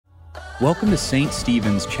Welcome to St.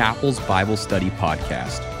 Stephen's Chapel's Bible Study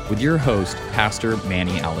Podcast with your host, Pastor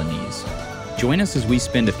Manny Alaniz. Join us as we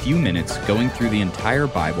spend a few minutes going through the entire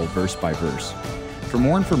Bible verse by verse. For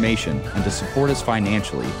more information and to support us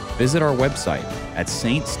financially, visit our website at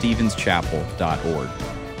ststephenschapel.org.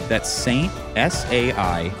 That's Saint,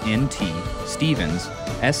 S-A-I-N-T, Stephens,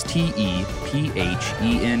 S-T-E-P-H-E-N-S,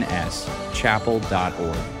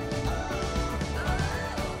 chapel.org.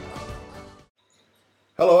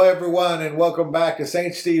 Hello, everyone, and welcome back to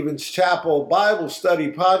St. Stephen's Chapel Bible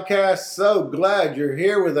Study Podcast. So glad you're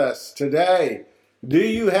here with us today. Do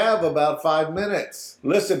you have about 5 minutes?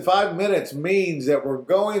 Listen, 5 minutes means that we're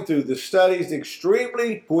going through the studies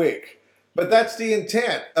extremely quick. But that's the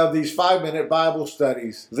intent of these 5-minute Bible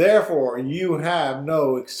studies. Therefore, you have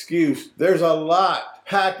no excuse. There's a lot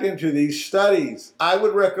packed into these studies. I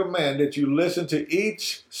would recommend that you listen to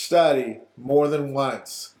each study more than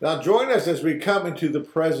once. Now join us as we come into the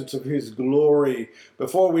presence of His glory.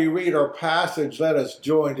 Before we read our passage, let us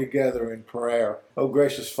join together in prayer. Oh,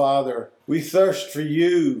 gracious Father, we thirst for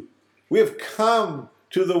You. We have come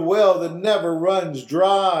to the well that never runs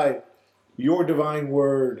dry, Your divine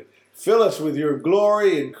word. Fill us with Your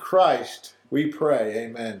glory in Christ, we pray.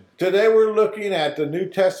 Amen. Today we're looking at the New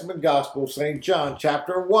Testament Gospel, St. John,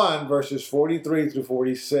 chapter 1, verses 43 through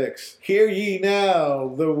 46. Hear ye now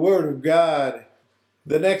the word of God.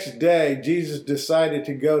 The next day, Jesus decided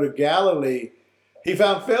to go to Galilee. He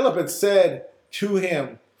found Philip and said to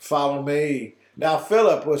him, "Follow me." Now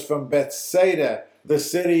Philip was from Bethsaida, the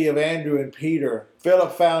city of Andrew and Peter.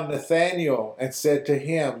 Philip found Nathanael and said to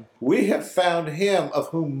him, "We have found him of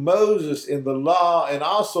whom Moses in the law and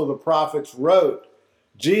also the prophets wrote,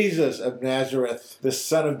 Jesus of Nazareth, the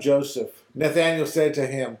son of Joseph." Nathanael said to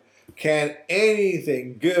him, "Can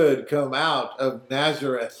anything good come out of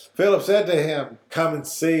Nazareth?" Philip said to him, "Come and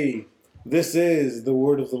see." This is the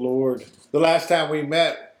word of the Lord. The last time we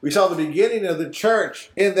met, we saw the beginning of the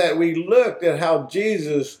church in that we looked at how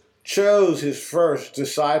Jesus chose His first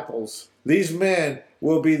disciples. These men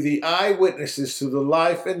will be the eyewitnesses to the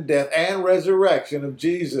life and death and resurrection of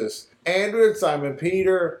Jesus. Andrew and Simon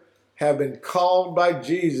Peter have been called by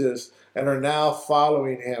Jesus and are now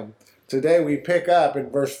following Him. Today we pick up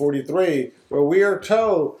in verse 43 where we are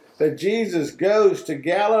told that Jesus goes to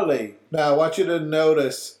Galilee. Now I want you to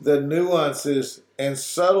notice the nuances and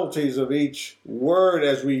subtleties of each word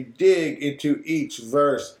as we dig into each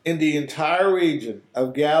verse. In the entire region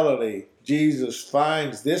of Galilee, Jesus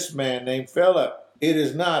finds this man named Philip. It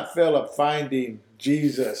is not Philip finding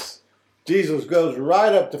Jesus. Jesus goes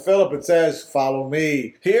right up to Philip and says, "Follow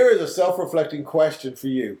me." Here is a self-reflecting question for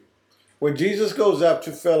you. When Jesus goes up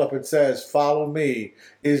to Philip and says, "Follow me,"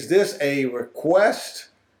 is this a request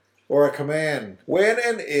or a command? When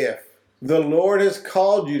and if the Lord has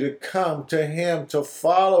called you to come to Him, to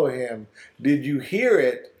follow Him, did you hear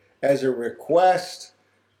it as a request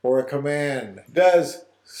or a command? Does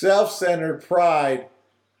self-centered pride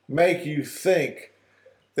make you think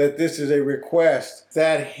that this is a request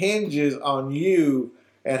that hinges on you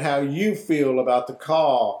and how you feel about the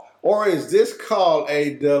call? Or is this call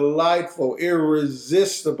a delightful,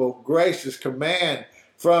 irresistible, gracious command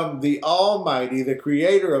from the Almighty, the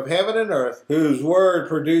Creator of heaven and earth, whose word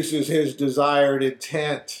produces His desired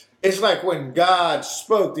intent? It's like when God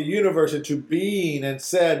spoke the universe into being and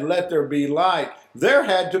said, "Let there be light." There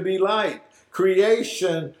had to be light.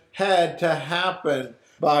 Creation had to happen.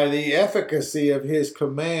 By the efficacy of His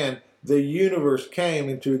command, the universe came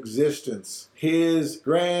into existence. His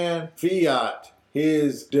grand fiat,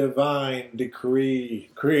 His divine decree,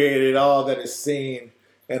 created all that is seen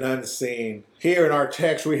and unseen. Here in our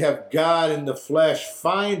text, we have God in the flesh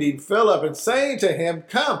finding Philip and saying to him,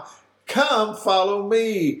 "Come, follow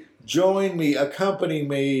me, join me, accompany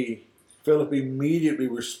me." Philip immediately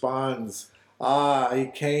responds. He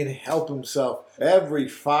can't help himself. Every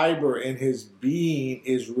fiber in his being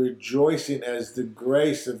is rejoicing as the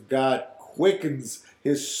grace of God quickens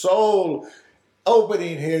his soul,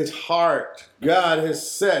 opening his heart. God has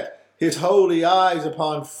set His holy eyes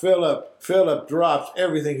upon Philip. Philip drops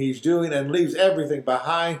everything he's doing and leaves everything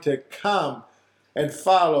behind to come and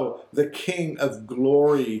follow the King of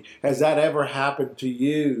glory. Has that ever happened to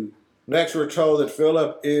you? Next, we're told that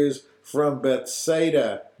Philip is from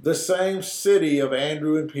Bethsaida, the same city of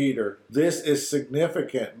Andrew and Peter. This is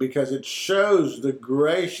significant because it shows the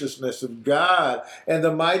graciousness of God and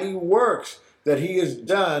the mighty works that He has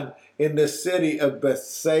done in the city of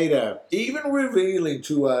Bethsaida, even revealing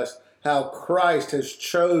to us how Christ has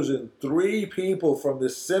chosen 3 people from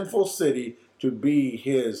this sinful city to be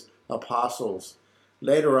His apostles.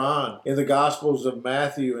 Later on, in the Gospels of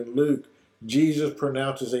Matthew and Luke, Jesus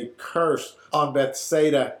pronounces a curse on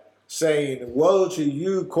Bethsaida, saying, Woe to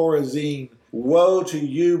you, Chorazin! Woe to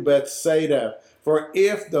you, Bethsaida! For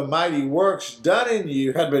if the mighty works done in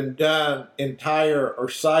you had been done in Tyre or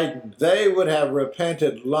Sidon, they would have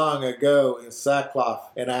repented long ago in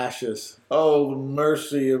sackcloth and ashes. Oh, the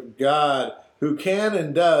mercy of God, who can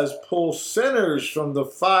and does pull sinners from the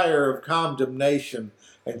fire of condemnation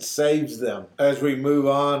and saves them. As we move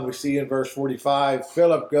on, we see in verse 45,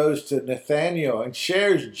 Philip goes to Nathanael and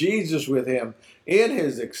shares Jesus with him. In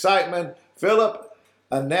his excitement, Philip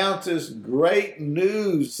announces great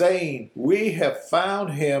news, saying, We have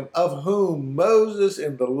found him of whom Moses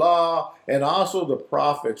in the law and also the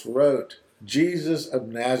prophets wrote, Jesus of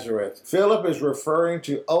Nazareth. Philip is referring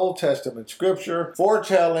to Old Testament scripture,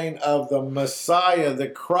 foretelling of the Messiah, the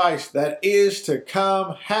Christ that is to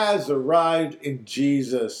come, has arrived in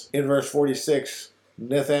Jesus. In verse 46,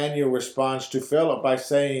 Nathanael responds to Philip by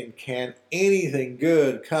saying, Can anything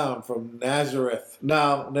good come from Nazareth?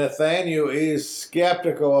 Now, Nathanael is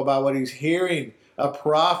skeptical about what he's hearing. A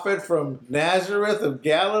prophet from Nazareth of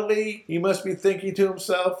Galilee? He must be thinking to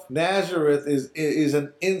himself, Nazareth is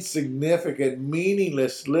an insignificant,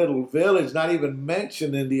 meaningless little village, not even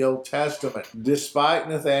mentioned in the Old Testament. Despite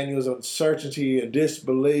Nathanael's uncertainty and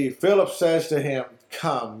disbelief, Philip says to him,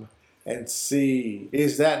 Come and see.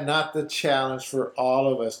 Is that not the challenge for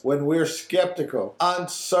all of us? When we're skeptical,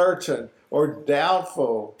 uncertain, or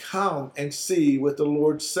doubtful, come and see what the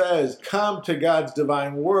Lord says. Come to God's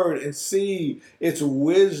divine word and see its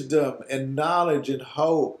wisdom and knowledge and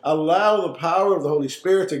hope. Allow the power of the Holy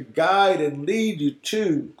Spirit to guide and lead you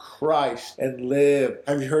to Christ and live.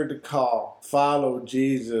 Have you heard the call? Follow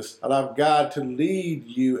Jesus. Allow God to lead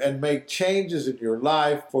you and make changes in your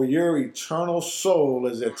life, for your eternal soul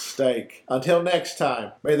is at stake. Until next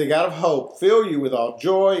time, may the God of hope fill you with all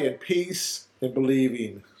joy and peace in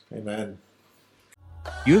believing. Amen.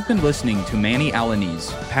 You have been listening to Manny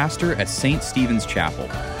Alaniz, pastor at St. Stephen's Chapel.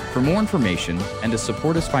 For more information and to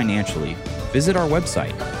support us financially, visit our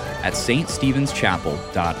website at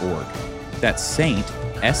ststephenschapel.org. That's Saint,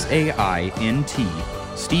 S-A-I-N-T,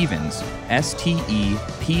 Stevens, S-T-E-P-H-E-N-S,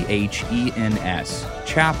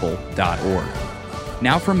 chapel.org.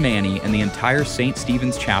 Now from Manny and the entire St.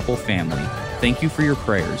 Stephen's Chapel family, thank you for your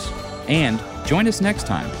prayers. And join us next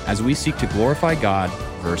time as we seek to glorify God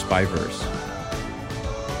verse by verse.